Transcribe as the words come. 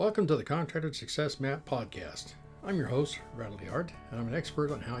Welcome to the Contractor Success Map podcast. I'm your host, Bradley Hart, and I'm an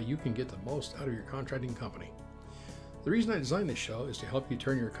expert on how you can get the most out of your contracting company. The reason I designed this show is to help you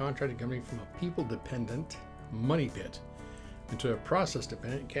turn your contracting company from a people-dependent money pit into a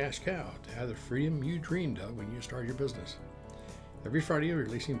process-dependent cash cow to have the freedom you dreamed of when you started your business. Every Friday, we're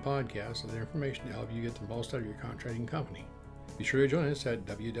releasing podcasts with information to help you get the most out of your contracting company. Be sure to join us at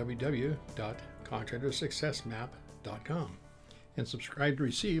www.contractorsuccessmap.com. and subscribe to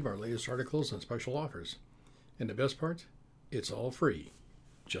receive our latest articles and special offers. And the best part, it's all free,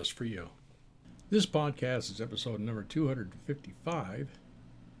 just for you. This podcast is episode number 255,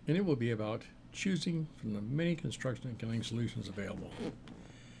 and it will be about choosing from the many construction and accounting solutions available.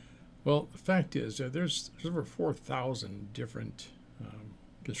 Well, the fact is that there's over 4,000 different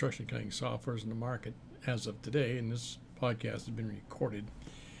construction accounting softwares in the market as of today, and this podcast has been recorded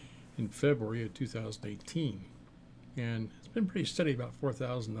in February of 2018. And it's been pretty steady, about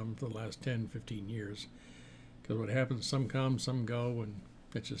 4,000 of them for the last 10, 15 years. Because what happens, some come, some go, and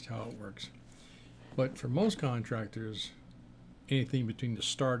that's just how it works. But for most contractors, anything between the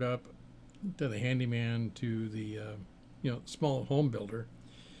startup to the handyman to the small home builder,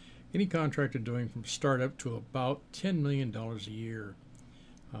 any contractor doing from startup to about $10 million a year,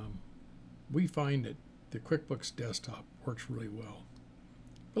 we find that the QuickBooks Desktop works really well.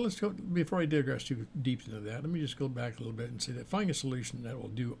 But let's go, before I digress too deep into that, let me just go back a little bit and say that find a solution that will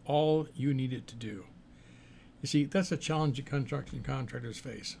do all you need it to do. You see, that's a challenge that construction contractors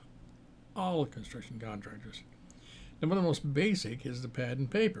face. All construction contractors. Now, one of the most basic is the pad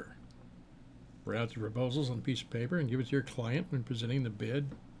and paper. Write out the proposals on a piece of paper and give it to your client when presenting the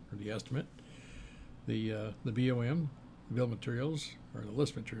bid or the estimate, the BOM, the bill of materials, or the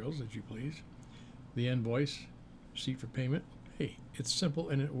list materials, as you please, the invoice, receipt for payment. Hey, it's simple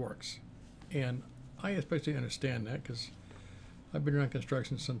and it works. And I especially understand that because I've been around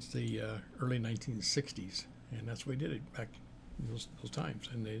construction since the early 1960s, and that's what we did it back in those times.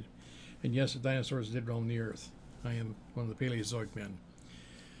 And yes, the dinosaurs did roam the earth. I am one of the Paleozoic men.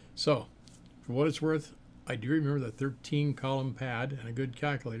 So, for what it's worth, I do remember the 13-column pad and a good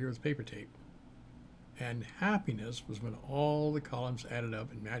calculator with paper tape. And happiness was when all the columns added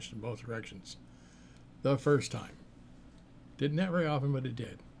up and matched in both directions. The first time. Didn't that very often, but it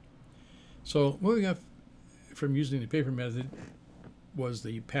did. So moving up from using the paper method was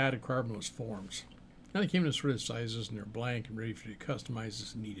the pad of carbonless forms. Now they came in assorted sizes and they're blank and ready for you to customize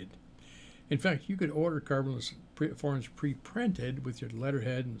as needed. In fact, you could order carbonless forms pre-printed with your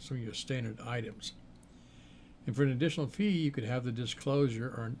letterhead and some of your standard items. And for an additional fee, you could have the disclosure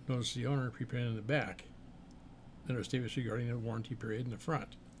or notice the owner pre-printed in the back. Then there are statements regarding the warranty period in the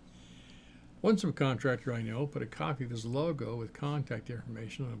front. One subcontractor I know put a copy of his logo with contact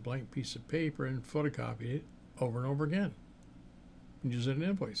information on a blank piece of paper and photocopied it over and over again and used it in an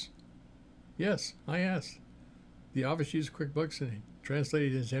invoice. Yes, I asked. The office used QuickBooks and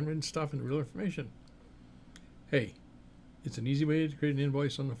translated his handwritten stuff into real information. Hey, it's an easy way to create an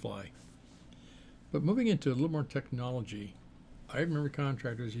invoice on the fly. But moving into a little more technology, I remember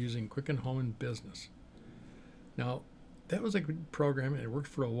contractors using Quicken Home and Business. Now, that was a good program and it worked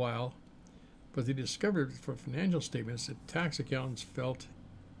for a while. But they discovered for financial statements that tax accountants felt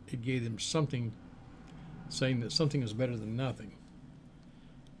it gave them something, saying that something is better than nothing.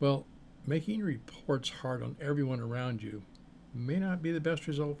 Well, making reports hard on everyone around you may not be the best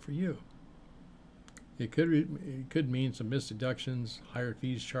result for you. It could mean some missed deductions, higher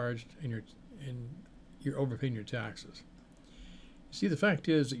fees charged, and you're overpaying your taxes. You see, the fact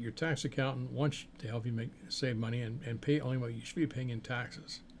is that your tax accountant wants to help you save money and pay only what you should be paying in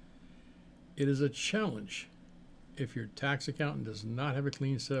taxes. It is a challenge if your tax accountant does not have a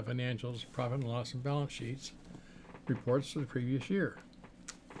clean set of financials, profit and loss and balance sheets, reports for the previous year.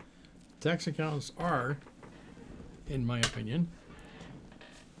 Tax accountants are, in my opinion,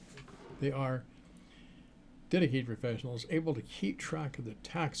 they are dedicated professionals able to keep track of the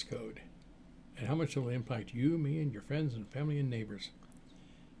tax code and how much it will impact you, me, and your friends and family and neighbors.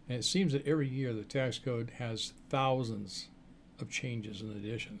 And it seems that every year the tax code has thousands of changes and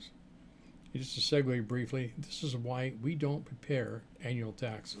additions. Just to segue briefly, this is why we don't prepare annual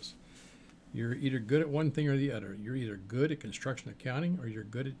taxes. You're either good at one thing or the other. You're either good at construction accounting or you're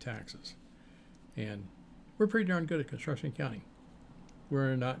good at taxes. And we're pretty darn good at construction accounting.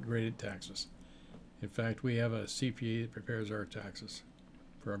 We're not great at taxes. In fact, we have a CPA that prepares our taxes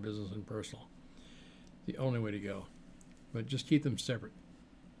for our business and personal. The only way to go. But just keep them separate.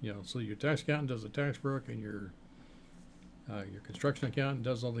 So your tax accountant does the tax work and your construction accountant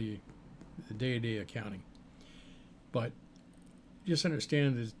does all the day-to-day accounting. But just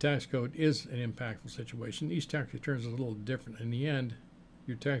understand that the tax code is an impactful situation. Each tax return is a little different. In the end,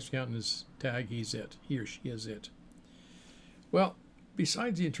 Your tax accountant is tag, he's it. He or she is it. Well,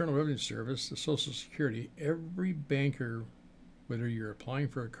 besides the Internal Revenue Service, the Social Security, every banker, whether you're applying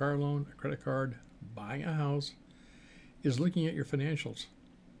for a car loan, a credit card, buying a house, is looking at your financials.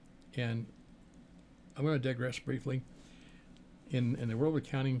 And I'm going to digress briefly. In the world of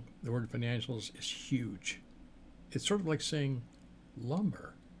accounting, the word financials is huge. It's sort of like saying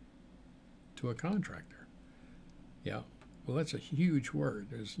lumber to a contractor. Yeah, well, that's a huge word.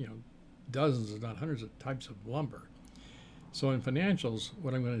 There's, dozens, if not hundreds of types of lumber. So in financials,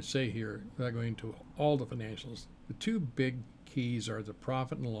 what I'm going to say here, without going into all the financials, the two big keys are the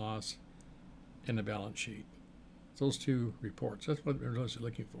profit and loss and the balance sheet. Those two reports, that's what we're really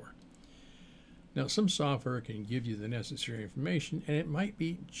looking for. Now, some software can give you the necessary information, and it might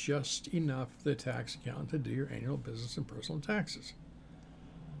be just enough for the tax accountant to do your annual business and personal taxes.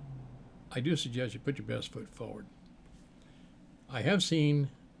 I do suggest you put your best foot forward. I have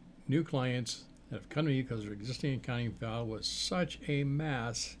seen new clients that have come to me because their existing accounting file was such a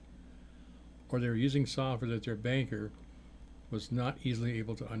mess, or they were using software that their banker was not easily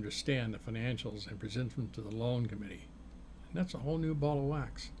able to understand the financials and present them to the loan committee. And that's a whole new ball of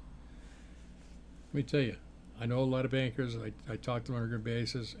wax. Let me tell you, I know a lot of bankers. I talk to them on a regular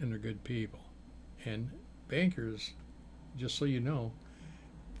basis, and they're good people. And bankers, just so you know,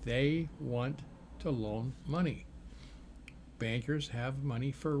 they want to loan money. Bankers have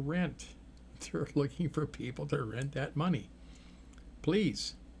money for rent. They're looking for people to rent that money.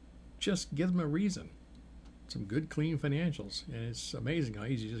 Please, just give them a reason. Some good, clean financials, and it's amazing how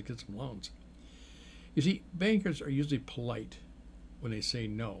easy it is to get some loans. You see, bankers are usually polite when they say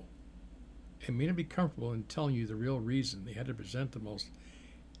no, and may not be comfortable in telling you the real reason they had to present the most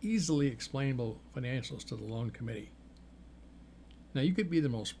easily explainable financials to the loan committee. Now, you could be the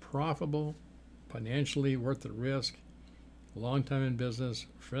most profitable, financially worth the risk, a long time in business,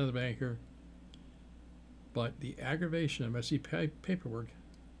 friend of the banker, but the aggravation of messy paperwork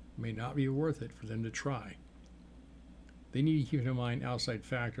may not be worth it for them to try. They need to keep in mind outside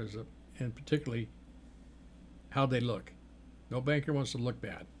factors, and particularly how they look. No banker wants to look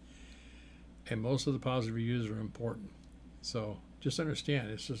bad. And most of the positive reviews are important. So just understand,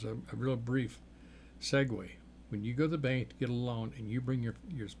 this is a real brief segue. When you go to the bank to get a loan and you bring your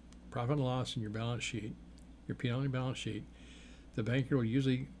profit and loss and your balance sheet, your P&L and balance sheet, the banker will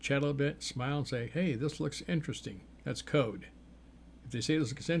usually chat a little bit, smile, and say, hey, this looks interesting. That's code. If they say this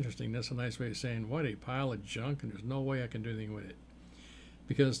looks interesting, that's a nice way of saying, what a pile of junk, and there's no way I can do anything with it.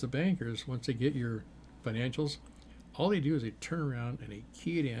 Because the bankers, once they get your financials, all they do is they turn around and they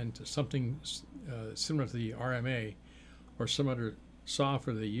key it in to something similar to the RMA or some other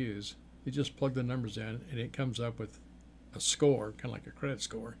software they use. They just plug the numbers in, and it comes up with a score, kind of like a credit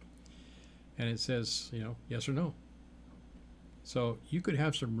score. And it says, yes or no. So you could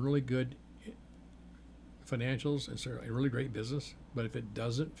have some really good financials. It's a really great business, but if it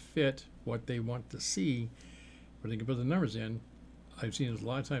doesn't fit what they want to see, where they can put the numbers in, I've seen a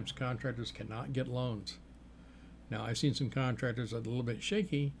lot of times contractors cannot get loans. Now, I've seen some contractors that are a little bit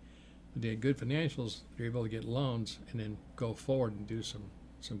shaky, but they had good financials. They're able to get loans and then go forward and do some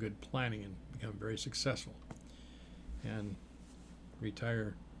good planning and become very successful and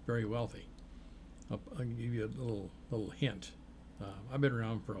retire very wealthy. I'll give you a little hint. I've been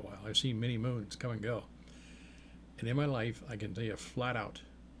around for a while. I've seen many moons come and go. And in my life, I can tell you flat out,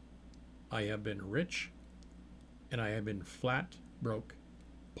 I have been rich and I have been flat broke,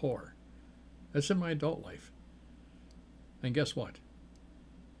 poor. That's in my adult life. And guess what?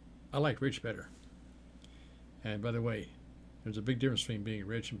 I like rich better. And by the way, there's a big difference between being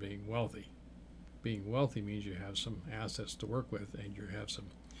rich and being wealthy. Being wealthy means you have some assets to work with, and you have some,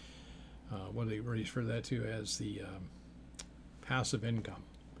 what they refer to that to as the passive income.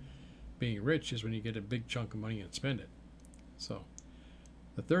 Being rich is when you get a big chunk of money and spend it. So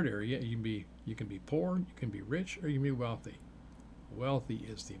the third area, you can be poor, you can be rich, or you can be wealthy. Wealthy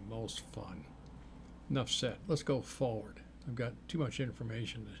is the most fun. Enough said. Let's go forward. I've got too much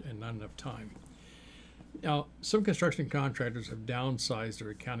information and not enough time. Now, some construction contractors have downsized their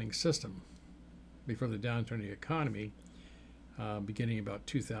accounting system before the downturn in the economy, beginning about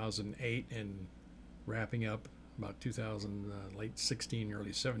 2008 and wrapping up about 2000, late 16,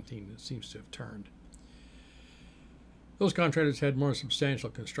 early 17. It seems to have turned. Those contractors had more substantial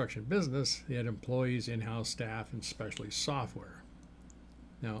construction business. They had employees, in-house staff, and specialty software.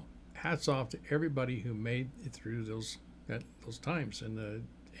 Now, hats off to everybody who made it through those times in the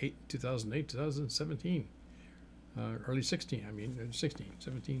 2008, 2017, early 16.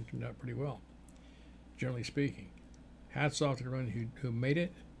 17 turned out pretty well, generally speaking. Hats off to everyone who made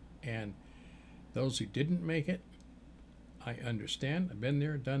it, and those who didn't make it, I understand. I've been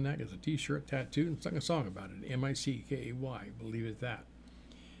there, done that. Got a t-shirt, tattooed, and sung a song about it. M-I-C-K-A-Y. We'll leave it at that.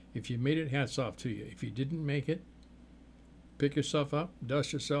 If you made it, hats off to you. If you didn't make it, pick yourself up,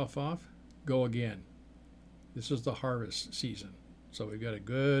 dust yourself off, go again. This is the harvest season. So we've got a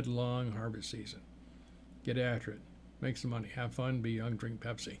good, long harvest season. Get after it. Make some money. Have fun. Be young. Drink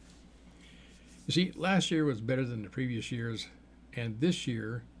Pepsi. You see, last year was better than the previous years, and this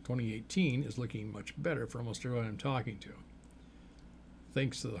year, 2018, is looking much better for almost everyone I'm talking to,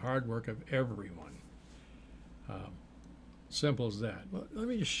 thanks to the hard work of everyone. Simple as that. Well, let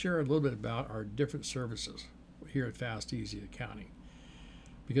me just share a little bit about our different services here at Fast Easy Accounting,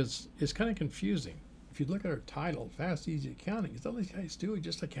 because it's kind of confusing. If you look at our title, Fast Easy Accounting, is all these guys do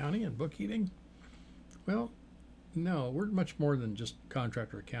just accounting and bookkeeping? Well, no, we're much more than just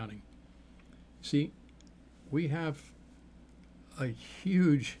contractor accounting. See, we have a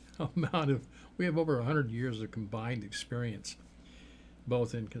huge we have over 100 years of combined experience,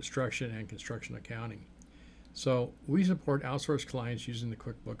 both in construction and construction accounting. So we support outsourced clients using the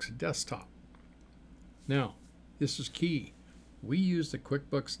QuickBooks Desktop. Now, this is key. We use the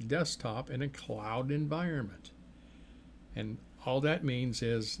QuickBooks Desktop in a cloud environment. And all that means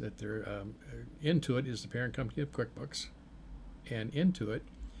is that Intuit is the parent company of QuickBooks. And Intuit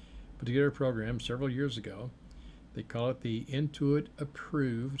put together a program several years ago. They call it the Intuit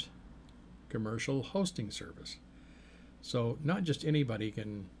Approved Commercial Hosting Service. So not just anybody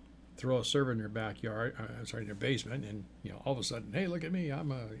can throw a server in their backyard, in their basement, and all of a sudden, hey, look at me,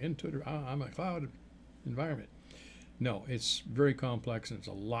 I'm a cloud environment. No, it's very complex and it's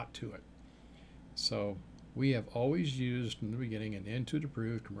a lot to it. So we have always used from the beginning an Intuit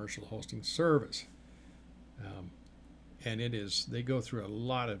Approved Commercial Hosting Service, and they go through a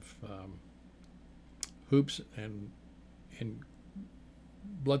lot of hoops and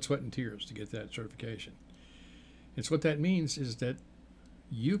blood, sweat, and tears to get that certification. And so what that means is that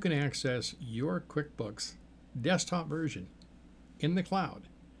you can access your QuickBooks desktop version in the cloud,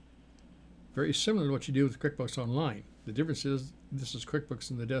 very similar to what you do with QuickBooks Online. The difference is this is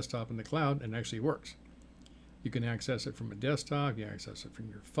QuickBooks in the desktop in the cloud, and it actually works. You can access it from a desktop, you can access it from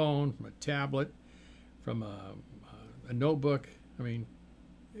your phone, from a tablet, from a notebook. I mean,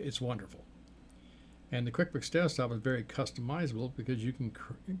 it's wonderful. And the QuickBooks Desktop is very customizable because you can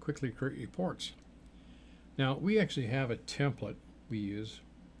quickly create reports. Now, we actually have a template we use.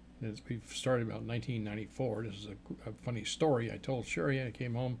 We've started about 1994. This is a funny story. I told Sherry, I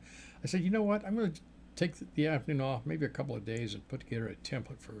came home. I said, you know what? I'm going to take the afternoon off, maybe a couple of days, and put together a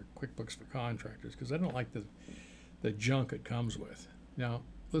template for QuickBooks for contractors, because I don't like the junk it comes with. Now,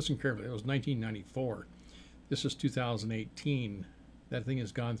 listen carefully. It was 1994. This is 2018. That thing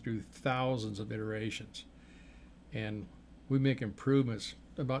has gone through thousands of iterations, and we make improvements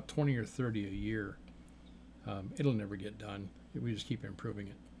about 20 or 30 a year. It'll never get done. We just keep improving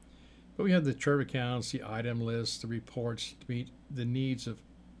it. But we have the chart accounts, the item lists, the reports to meet the needs of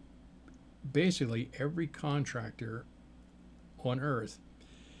basically every contractor on earth,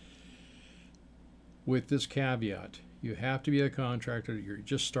 with this caveat: you have to be a contractor. You're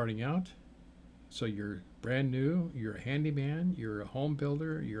just starting out, so you're brand new, you're a handyman, you're a home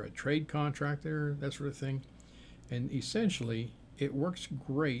builder, you're a trade contractor, that sort of thing. And essentially it works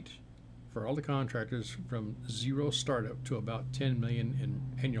great for all the contractors from zero startup to about 10 million in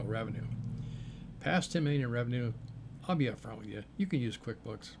annual revenue. Past 10 million in revenue, I'll be upfront with you, you can use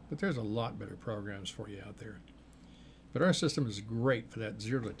QuickBooks, but there's a lot better programs for you out there. But our system is great for that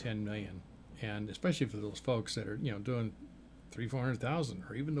 0 to 10 million, and especially for those folks that are doing 300,000,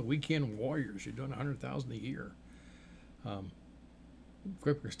 or even the weekend warriors, you're doing 100,000 a year.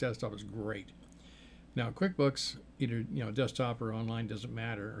 QuickBooks Desktop is great. Now, QuickBooks, either desktop or online, doesn't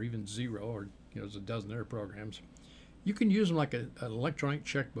matter, or even Zero, or there's a dozen other programs. You can use them like an electronic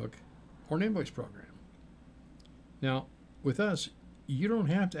checkbook or an invoice program. Now, with us, you don't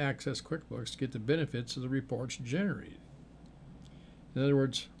have to access QuickBooks to get the benefits of the reports generated. In other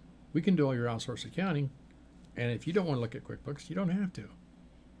words, we can do all your outsourced accounting, and if you don't want to look at QuickBooks, you don't have to.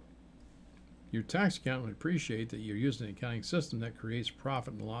 Your tax accountant would appreciate that you're using an accounting system that creates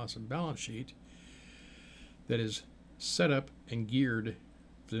profit and loss and balance sheet that is set up and geared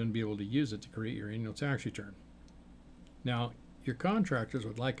for them to be able to use it to create your annual tax return. Now, your contractors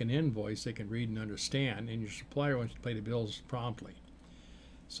would like an invoice they can read and understand, and your supplier wants to pay the bills promptly.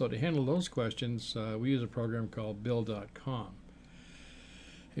 So to handle those questions, we use a program called Bill.com.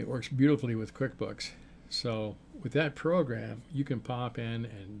 It works beautifully with QuickBooks. So with that program, you can pop in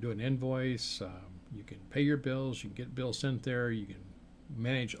and do an invoice. You can pay your bills. You can get bills sent there. You can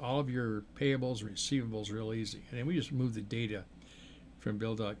manage all of your payables and receivables real easy. And then we just move the data from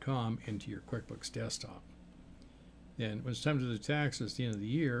Bill.com into your QuickBooks Desktop. And when it's time to do the taxes at the end of the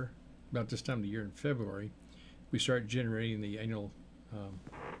year, about this time of the year in February, we start generating the annual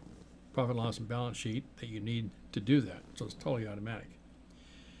profit and loss and balance sheet that you need to do that. So it's totally automatic.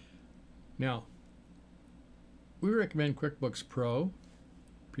 Now, we recommend QuickBooks Pro,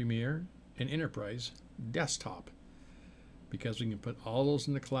 Premier, and Enterprise Desktop because we can put all those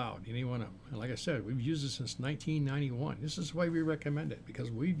in the cloud, any one of them. And like I said, we've used it since 1991. This is why we recommend it, because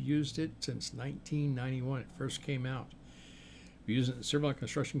we've used it since 1991. It first came out. We use it in several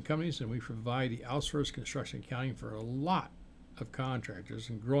construction companies, and we provide the outsourced construction accounting for a lot of contractors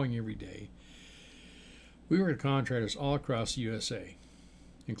and growing every day. We work with contractors all across the USA,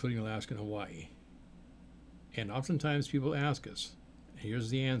 including Alaska and Hawaii. And oftentimes people ask us,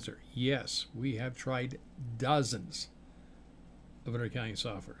 here's the answer. Yes, we have tried dozens of other accounting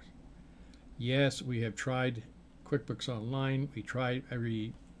software. Yes, we have tried QuickBooks Online. We try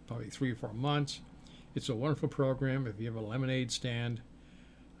every probably 3 or 4 months. It's a wonderful program. If you have a lemonade stand,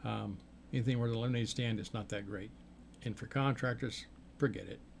 anything where the lemonade stand is not that great. And for contractors, forget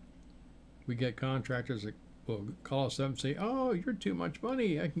it. We get contractors that will call us up and say, "Oh, you're too much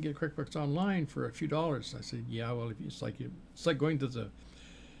money. I can get QuickBooks Online for a few dollars." I said, "Yeah, well, it's like going to the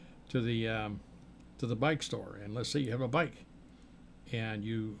bike store, and let's say you have a bike, and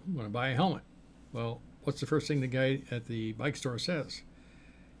you want to buy a helmet. Well, what's the first thing the guy at the bike store says?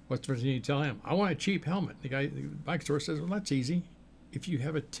 What's the first thing you tell him? I want a cheap helmet. The guy at the bike store says, well, that's easy. If you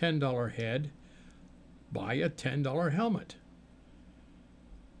have a $10 head, buy a $10 helmet.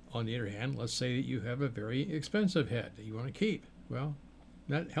 On the other hand, let's say that you have a very expensive head that you want to keep. Well,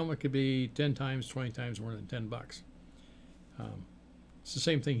 that helmet could be 10 times, 20 times more than $10. It's the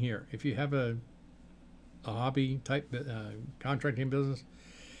same thing here. If you have a hobby type contracting business,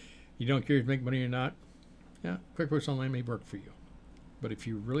 you don't care if you make money or not, yeah, QuickBooks Online may work for you. But if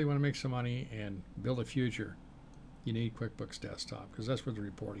you really want to make some money and build a future, you need QuickBooks Desktop, because that's where the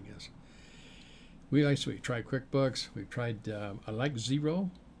reporting is. We've tried QuickBooks. We've tried, I like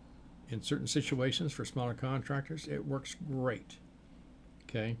Xero in certain situations for smaller contractors. It works great.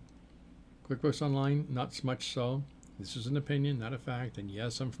 Okay. QuickBooks Online, not so much so. This is an opinion, not a fact. And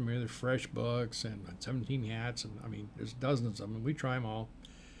yes, I'm familiar with FreshBooks and 17 Hats. And I mean, there's dozens of them. We try them all.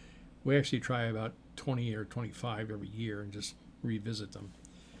 We actually try about 20 or 25 every year and just revisit them.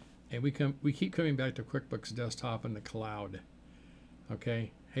 And we keep coming back to QuickBooks Desktop in the cloud.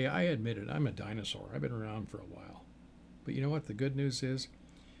 Okay. Hey, I admit it. I'm a dinosaur. I've been around for a while. But you know what? The good news is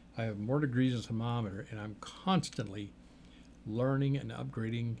I have more degrees in thermometer, and I'm constantly learning and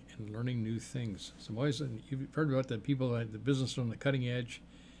upgrading and learning new things. So always, you've heard about the people at the business on the cutting edge.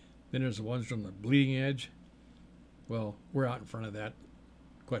 Then there's the ones on the bleeding edge. Well, we're out in front of that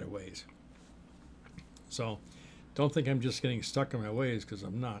quite a ways. So don't think I'm just getting stuck in my ways, because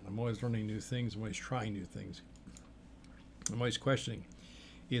I'm not. I'm always learning new things. I'm always trying new things. I'm always questioning,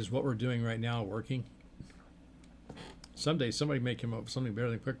 is what we're doing right now working? Someday somebody may come up with something better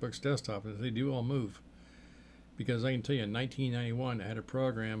than QuickBooks Desktop, and if they do, I'll move. Because I can tell you, in 1991, I had a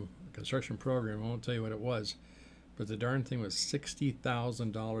program, a construction program. I won't tell you what it was, but the darn thing was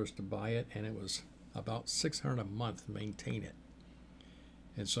 $60,000 to buy it, and it was about $600 a month to maintain it.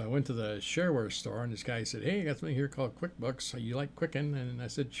 And so I went to the shareware store, and this guy said, "Hey, I got something here called QuickBooks. You like Quicken?" And I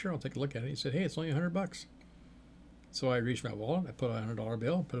said, "Sure, I'll take a look at it." He said, "Hey, it's only $100. So I reached my wallet, I put a $100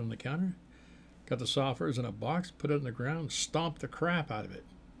 bill, put it on the counter, got the softwares in a box, put it on the ground, stomped the crap out of it,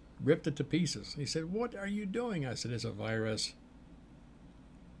 ripped it to pieces. He said, "What are you doing?" I said, "It's a virus."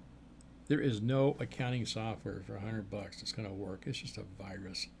 There is no accounting software for $100 that's going to work. It's just a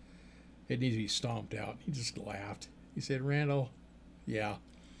virus. It needs to be stomped out. He just laughed. He said, "Randall, yeah."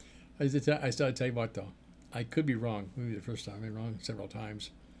 I started to tell you what, though. I could be wrong. Maybe the first time. I've been wrong several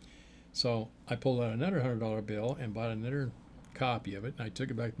times. So I pulled out another $100 bill and bought another copy of it, and I took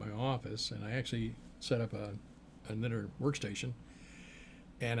it back to my office, and I actually set up another workstation,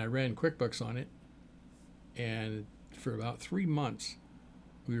 and I ran QuickBooks on it, and for about 3 months,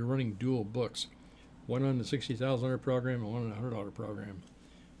 we were running dual books, one on the $60,000 program and one on the $100 program.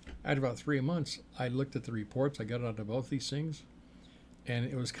 After about 3 months, I looked at the reports I got out of both these things, and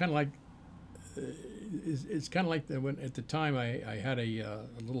it was kind of like, it's kind of like when at the time I had a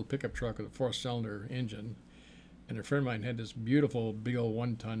little pickup truck with a 4-cylinder engine, and a friend of mine had this beautiful big old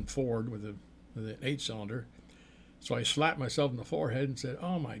 1-ton Ford with an 8-cylinder. So I slapped myself in the forehead and said,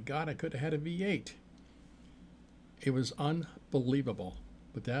 "Oh my God, I could have had a V8." It was unbelievable,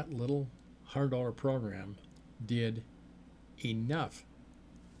 but that little $100 program did enough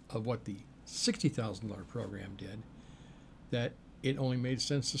of what the $60,000 program did that it only made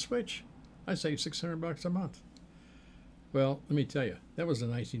sense to switch. I saved $600 a month. Well, let me tell you, that was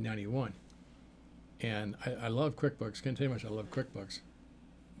in 1991. And I love QuickBooks. Can't tell you how much I love QuickBooks.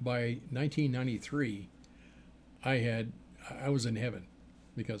 By 1993, I was in heaven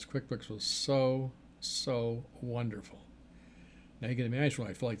because QuickBooks was so wonderful. Now you can imagine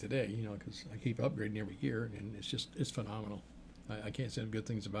what I feel like today, because I keep upgrading every year, and it's phenomenal. I can't say good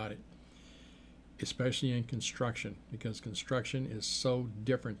things about it, especially in construction, because construction is so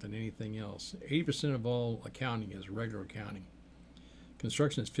different than anything else. 80% of all accounting is regular accounting.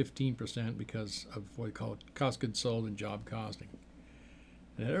 Construction is 15% because of what we call cost of goods sold and job costing.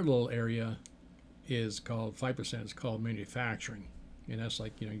 Another little area is called 5%. It's called manufacturing, and that's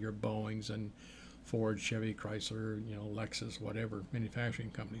like your Boeing's and Ford, Chevy, Chrysler, Lexus, whatever manufacturing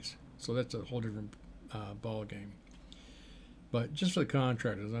companies. So that's a whole different ball game. But just for the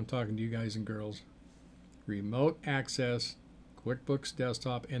contractors, I'm talking to you guys and girls. Remote access, QuickBooks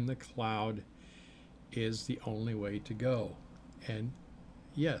Desktop in the cloud is the only way to go. And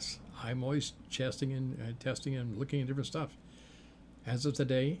yes, I'm always testing and looking at different stuff. As of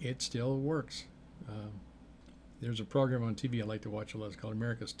today, it still works. There's a program on TV I like to watch a lot. It's called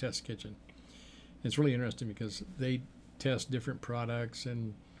America's Test Kitchen. It's really interesting because they test different products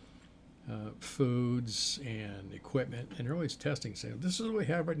and foods and equipment, and they're always testing, saying, this is what we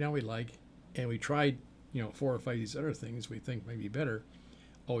have right now we like, and we tried 4 or 5 of these other things we think may be better,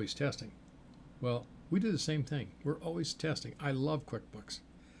 always testing. Well, we do the same thing. We're always testing. I love QuickBooks.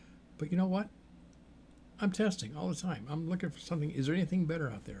 But you know what? I'm testing all the time. I'm looking for something. Is there anything better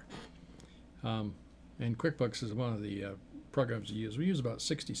out there? And QuickBooks is one of the programs we use. We use about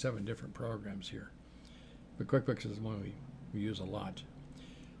 67 different programs here. But QuickBooks is one we use a lot.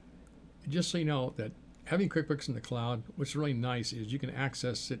 Just so you know that having QuickBooks in the cloud, what's really nice is you can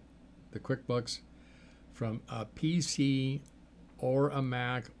access the QuickBooks from a PC or a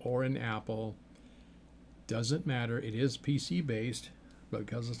Mac or an Apple. Doesn't matter. It is PC based, but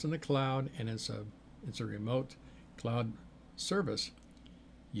because it's in the cloud and it's a remote cloud service,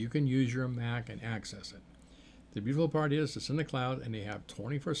 you can use your Mac and access it. The beautiful part is it's in the cloud, and they have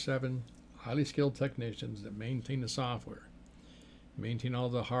 24/7 highly skilled technicians that maintain the software, maintain all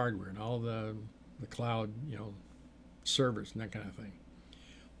the hardware and all the cloud servers and that kind of thing.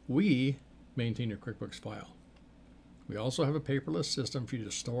 We maintain your QuickBooks file. We also have a paperless system for you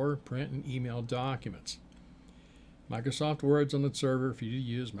to store, print, and email documents. Microsoft Word's on the server for you to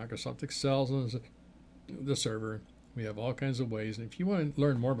use. Microsoft Excel's on the server. We have all kinds of ways. And if you want to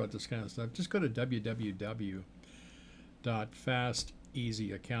learn more about this kind of stuff, just go to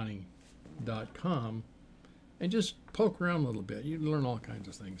www.fasteasyaccounting.com and just poke around a little bit. You learn all kinds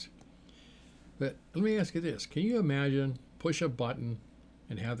of things. But let me ask you this. Can you imagine push a button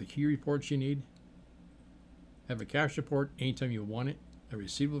and have the key reports you need? Have a cash report anytime you want it, a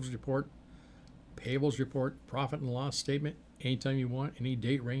receivables report, payables report, profit and loss statement anytime you want, any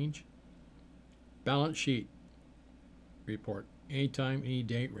date range, balance sheet report anytime, any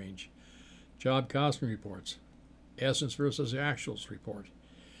date range, job costing reports, essence versus actuals report.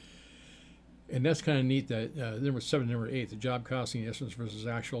 And that's kind of neat that number 7 and number 8, the job costing, essence versus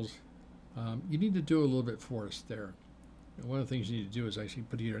actuals, you need to do a little bit for us there. And one of the things you need to do is actually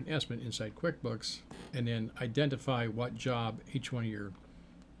put together an estimate inside QuickBooks and then identify what job each one of your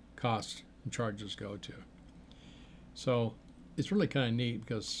costs and charges go to. So it's really kind of neat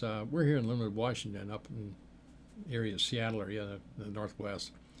because we're here in Linwood, Washington, up in the area of Seattle area, the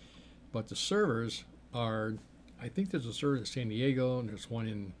Northwest. But the servers are, I think there's a server in San Diego, and there's one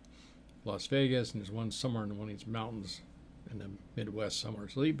in Las Vegas, and there's one somewhere in one of these mountains in the Midwest somewhere.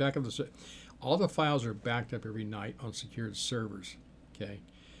 So they back up all the files are backed up every night on secured servers. Okay,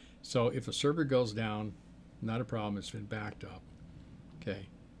 so if a server goes down, not a problem. It's been backed up. Okay,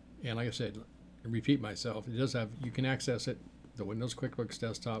 and like I said, I repeat myself. It does have, you can access it, the Windows QuickBooks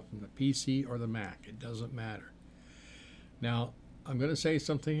Desktop from the PC or the Mac. It doesn't matter. Now, I'm going to say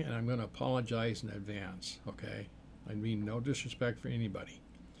something, and I'm going to apologize in advance. Okay, I mean no disrespect for anybody.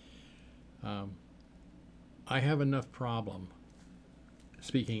 I have enough problem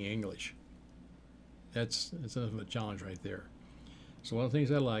speaking English. That's enough of a challenge right there. So one of the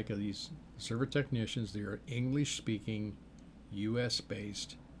things I like are these server technicians. They are English-speaking,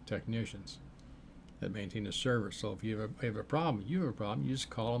 U.S.-based technicians that maintain the server. So if you have a problem, you just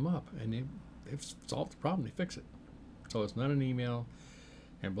call them up, and they've solved the problem. They fix it. So it's not an email.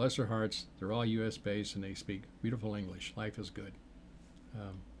 And bless their hearts, they're all U.S.-based, and they speak beautiful English. Life is good.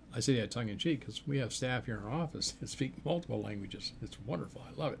 I say that tongue-in-cheek because we have staff here in our office that speak multiple languages. It's wonderful.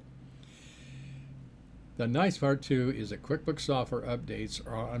 I love it. The nice part, too, is that QuickBooks software updates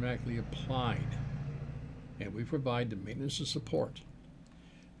are automatically applied, and we provide the maintenance and support.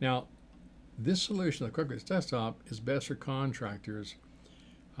 Now, this solution, the QuickBooks Desktop, is best for contractors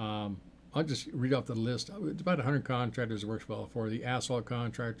I'll just read off the list. It's about 100 contractors it works well for. The asphalt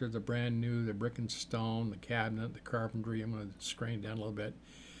contractor, the brand new, the brick and stone, the cabinet, the carpentry. I'm going to screen down a little bit.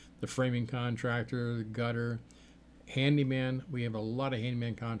 The framing contractor, the gutter, handyman. We have a lot of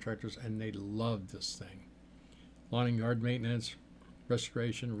handyman contractors, and they love this thing. Lawn and yard maintenance,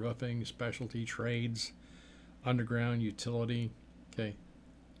 restoration, roofing, specialty trades, underground utility. Okay.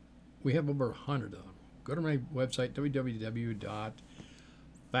 We have over 100 of them. Go to my website,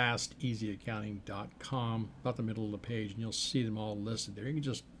 www.fasteasyaccounting.com, about the middle of the page, and you'll see them all listed there. You can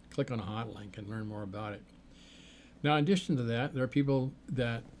just click on a hot link and learn more about it. Now, in addition to that, there are people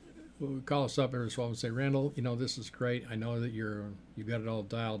that will call us up every so often and say, Randall, this is great. I know that you've got it all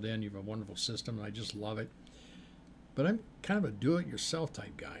dialed in. You have a wonderful system, and I just love it. But I'm kind of a do-it-yourself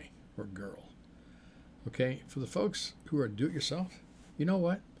type guy or girl. Okay, for the folks who are do-it-yourself, you know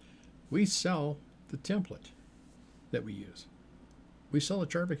what? We sell the template that we use. We sell the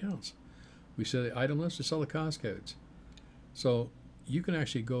chart of accounts. We sell the item list. We sell the cost codes. So you can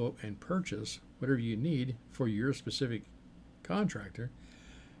actually go and purchase whatever you need for your specific contractor.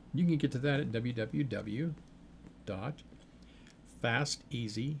 You can get to that at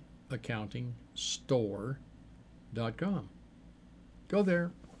www.fasteasyaccountingstore.com. Go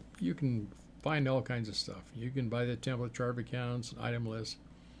there. You can find all kinds of stuff. You can buy the template, chart of accounts, item list.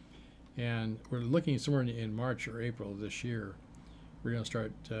 And we're looking somewhere in March or April of this year. We're going to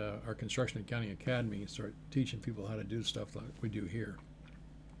start our Construction Accounting Academy and start teaching people how to do stuff like we do here.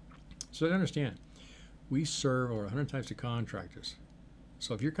 So to understand, we serve over 100 types of contractors.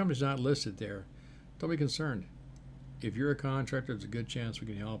 So if your company's not listed there, don't be concerned. If you're a contractor, there's a good chance we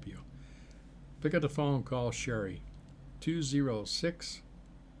can help you. Pick up the phone, call Sherry,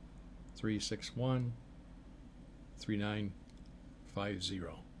 206-361-3950.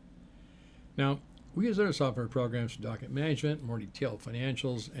 Now, we use other software programs for document management, more detailed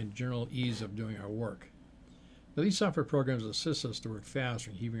financials, and general ease of doing our work. Now, these software programs assist us to work faster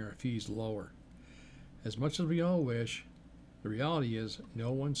and keeping our fees lower. As much as we all wish, the reality is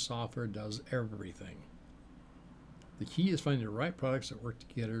no one software does everything. The key is finding the right products that work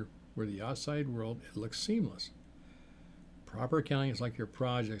together where the outside world, it looks seamless. Proper accounting is like your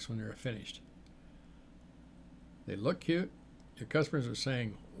projects when they're finished. They look cute. Your customers are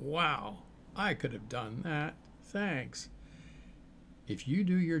saying, wow, I could have done that. Thanks. If you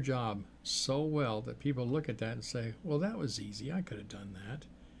do your job so well that people look at that and say, well, that was easy. I could have done that.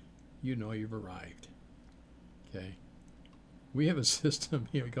 You know you've arrived. Okay. We have a system,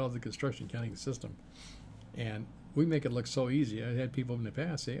 we call it the construction accounting system. And we make it look so easy. I had people in the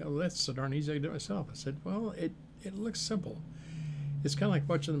past say, oh, that's so darn easy. I can do it myself. I said, well, it looks simple. It's kind of like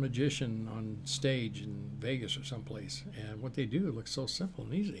watching the magician on stage in Vegas or someplace. And what they do looks so simple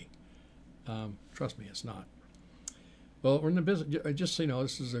and easy. Trust me, it's not. Well, we're in the business, just so you know,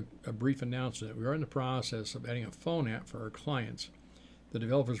 this is a brief announcement. We are in the process of adding a phone app for our clients. The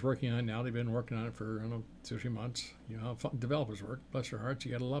developer's working on it now. They've been working on it for, 2 or 3 months. You know how developers work. Bless their hearts,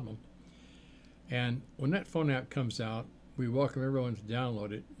 you got to love them. And when that phone app comes out, we welcome everyone to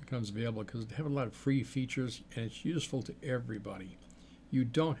download it. It becomes available because they have a lot of free features, and it's useful to everybody. You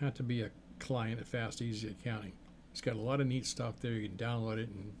don't have to be a client at Fast Easy Accounting. It's got a lot of neat stuff there. You can download it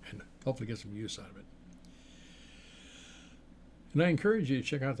and hopefully get some use out of it. And I encourage you to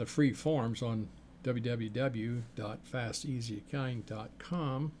check out the free forms on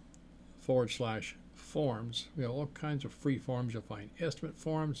www.fasteasyaccounting.com/forms. We have all kinds of free forms. You'll find estimate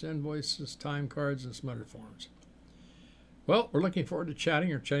forms, invoices, time cards, and some other forms. Well, we're looking forward to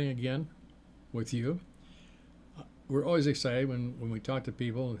chatting again with you. We're always excited when we talk to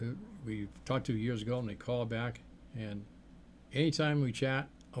people who we talked to years ago and they call back. And anytime we chat,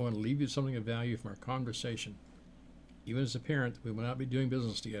 I want to leave you something of value from our conversation. Even as a parent, we will not be doing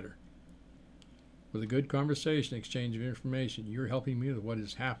business together. With a good conversation, exchange of information, you're helping me with what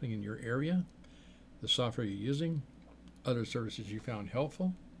is happening in your area, the software you're using, other services you found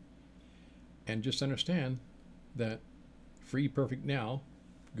helpful, and just understand that Free Perfect Now,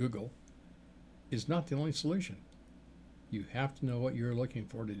 Google, is not the only solution. You have to know what you're looking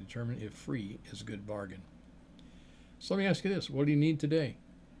for to determine if free is a good bargain. So let me ask you this, what do you need today?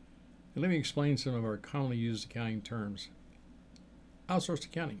 And let me explain some of our commonly used accounting terms. Outsourced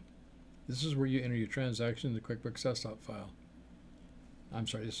accounting. This is where you enter your transaction in the QuickBooks Desktop file.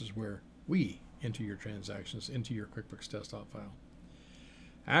 This is where we enter your transactions into your QuickBooks Desktop file.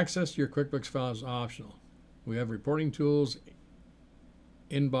 Access to your QuickBooks file is optional. We have reporting tools,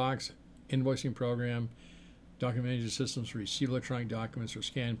 inbox, invoicing program, document management systems to receive electronic documents or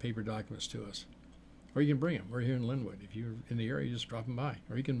scan paper documents to us. Or you can bring them. We're here in Linwood. If you're in the area, you just drop them by.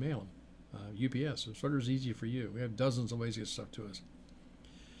 Or you can mail them. UPS. It's whatever's easy for you. We have dozens of ways to get stuff to us.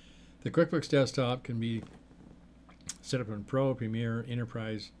 The QuickBooks Desktop can be set up in Pro, Premier,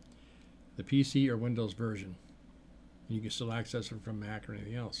 Enterprise, the PC or Windows version. You can still access it from Mac or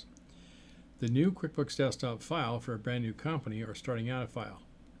anything else. The new QuickBooks Desktop file for a brand new company or starting out a file.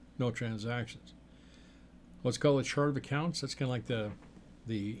 No transactions. What's called a chart of accounts. That's kind of like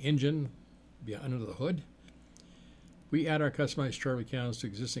the engine under the hood. We add our customized chart of accounts to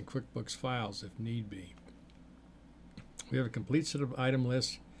existing QuickBooks files if need be. We have a complete set of item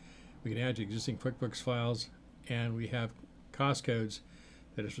lists we can add to existing QuickBooks files, and we have cost codes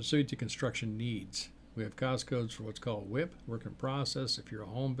that are specific to construction needs. We have cost codes for what's called WIP, work in process, if you're a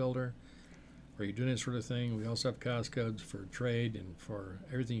home builder or you're doing this sort of thing. We also have cost codes for trade and for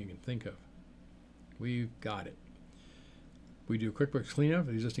everything you can think of. We've got it. We do QuickBooks cleanup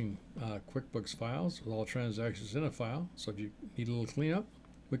of existing QuickBooks files with all transactions in a file. So if you need a little cleanup,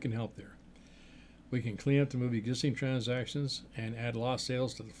 we can help there. We can clean up to move existing transactions and add lost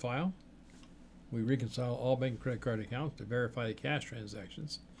sales to the file. We reconcile all bank and credit card accounts to verify the cash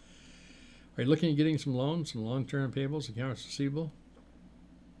transactions. Are you looking at getting some loans, some long-term payables, accounts receivable?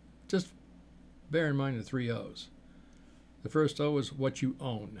 Just bear in mind the 3 O's. The first O is what you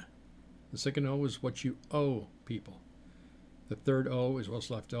own. The second O is what you owe people. The third O is what's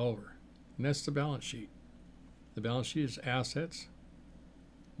left over. And that's the balance sheet. The balance sheet is assets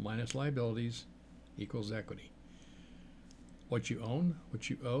minus liabilities equals equity. What you own, what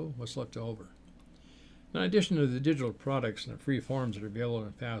you owe, what's left over. Now, in addition to the digital products and the free forms that are available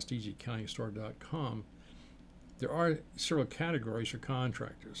on fasteasyaccountingstore.com, there are several categories for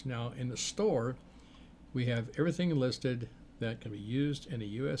contractors. Now, in the store, we have everything listed that can be used in the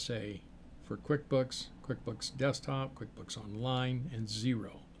USA for QuickBooks, QuickBooks Desktop, QuickBooks Online, and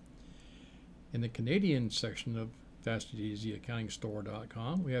Xero. In the Canadian section of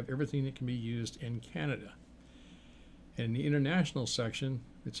fasteasyaccountingstore.com, we have everything that can be used in Canada. And in the international section,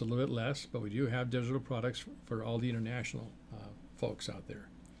 it's a little bit less, but we do have digital products for all the international folks out there.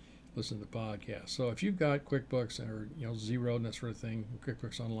 Listen to the podcast. So if you've got QuickBooks or Xero and that sort of thing,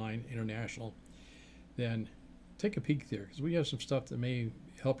 QuickBooks Online, International, then take a peek there, because we have some stuff that may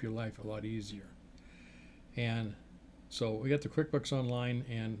help your life a lot easier. And so we got the QuickBooks Online,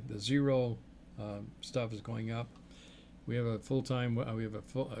 and the Xero stuff is going up. We have a full-time,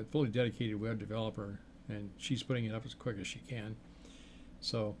 a fully dedicated web developer, and she's putting it up as quick as she can.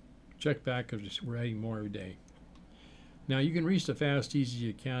 So check back, because we're adding more every day. Now you can reach the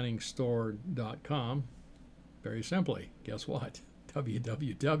fasteasyaccountingstore.com very simply. Guess what?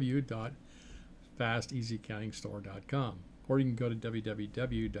 www.fasteasyaccountingstore.com. Or you can go to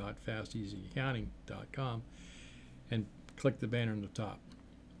www.fasteasyaccounting.com and click the banner on the top.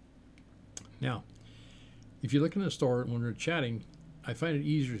 Now, if you look in the store when we're chatting, I find it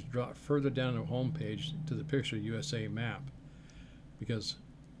easier to drop further down the home page to the picture USA map, because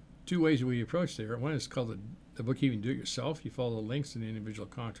 2 ways we approach there. One is called the bookkeeping do-it-yourself. You follow the links to the individual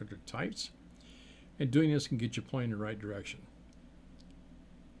contractor types, and doing this can get you pointed in the right direction.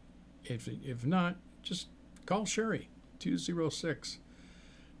 If not, just call Sherry,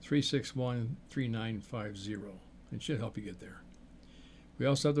 206-361-3950, and she'll help you get there. We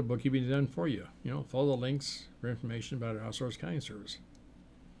also have the bookkeeping done for you. Follow the links for information about our outsourced accounting service.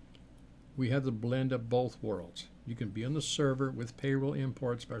 We have the blend of both worlds. You can be on the server with payroll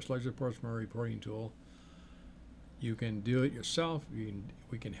import, specialized reports from our reporting tool. You can do it yourself.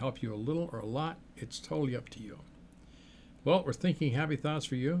 We can help you a little or a lot. It's totally up to you. Well, we're thinking happy thoughts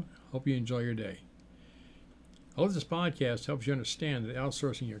for you. Hope you enjoy your day. I hope this podcast helps you understand that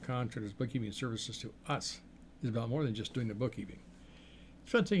outsourcing your contractor's bookkeeping services to us is about more than just doing the bookkeeping.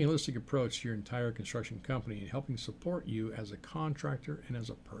 It's about taking a holistic approach to your entire construction company and helping support you as a contractor and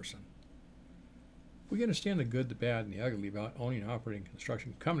as a person. We understand the good, the bad, and the ugly about owning and operating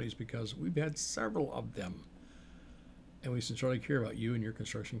construction companies because we've had several of them, and we sincerely care about you and your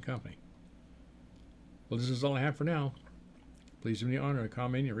construction company. Well, this is all I have for now. Please do me the honor of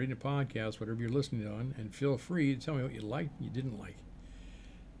commenting and reading the podcast, whatever you're listening on, and feel free to tell me what you liked and you didn't like.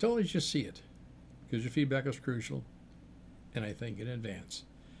 Don't let just see it, because your feedback is crucial, and I think in advance.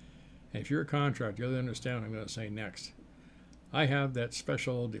 And if you're a contractor, you'll understand what I'm going to say next. I have that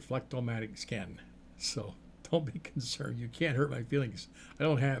special deflectomatic skin, so don't be concerned. You can't hurt my feelings. I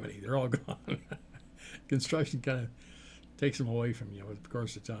don't have any. They're all gone. Construction kind of takes them away from you with the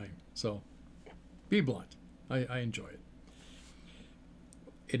course of time. So be blunt. I enjoy it.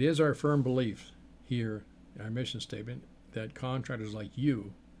 It is our firm belief here, our mission statement, that contractors like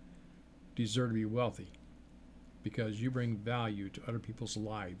you deserve to be wealthy because you bring value to other people's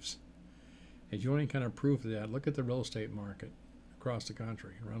lives. If you want any kind of proof of that, look at the real estate market across the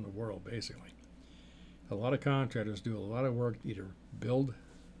country, around the world, basically. A lot of contractors do a lot of work to either build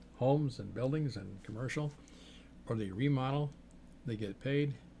homes and buildings and commercial, or they remodel, they get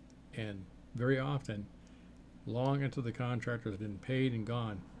paid, and very often, long after the contractor has been paid and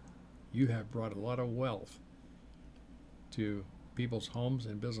gone, you have brought a lot of wealth to people's homes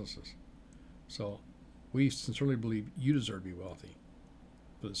and businesses. So we sincerely believe you deserve to be wealthy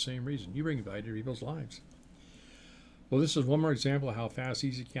for the same reason. You bring value to people's lives. Well, this is one more example of how Fast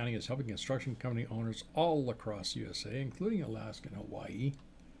Easy Accounting is helping construction company owners all across USA, including Alaska and Hawaii,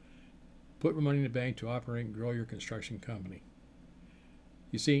 put money in the bank to operate and grow your construction company.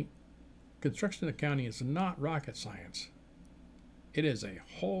 You see, construction accounting is not rocket science. It is a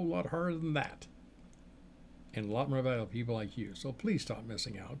whole lot harder than that, and a lot more valuable to people like you. So please stop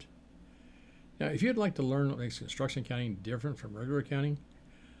missing out. Now, if you'd like to learn what makes construction accounting different from regular accounting,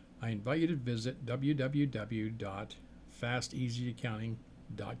 I invite you to visit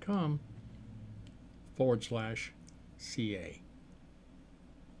www.fasteasyaccounting.com/CA.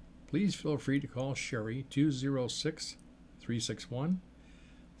 Please feel free to call Sherry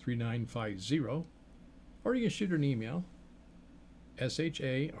 206-361-3950, or you can shoot her an email,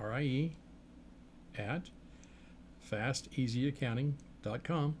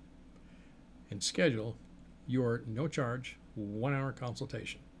 sharie@fasteasyaccounting.com, and schedule your no-charge 1-hour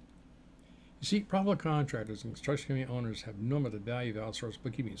consultation. You see, profitable contractors and construction company owners have known about the value of outsourced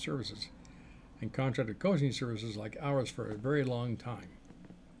bookkeeping services and contractor coaching services like ours for a very long time.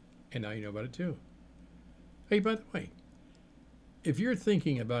 And now you know about it too. Hey, by the way, if you're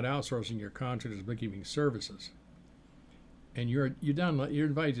thinking about outsourcing your contractor's bookkeeping services, and you're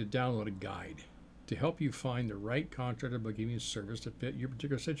invited to download a guide to help you find the right contractor bookkeeping service to fit your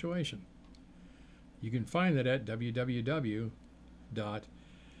particular situation. You can find that at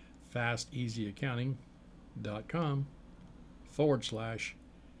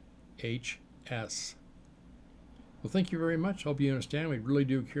www.fasteasyaccounting.com/HS. Well, thank you very much. Hope you understand. We really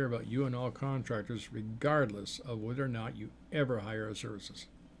do care about you and all contractors, regardless of whether or not you ever hire our services.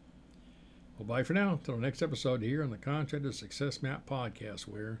 Well, bye for now. Until the next episode here on the Contractor Success Map podcast,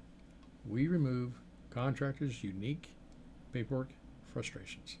 where we remove contractors' unique paperwork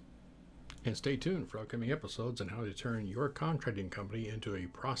frustrations. And stay tuned for upcoming episodes on how to turn your contracting company into a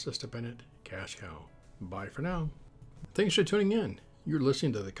process-dependent cash cow. Bye for now. Thanks for tuning in. You're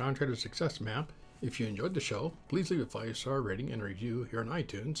listening to the Contractor Success Map. If you enjoyed the show, please leave a 5-star rating and review here on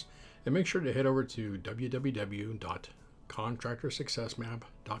iTunes, and make sure to head over to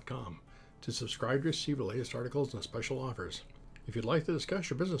www.contractorsuccessmap.com to subscribe to receive the latest articles and special offers. If you'd like to discuss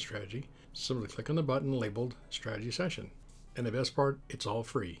your business strategy, simply click on the button labeled Strategy Session. And the best part, it's all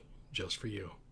free, just for you.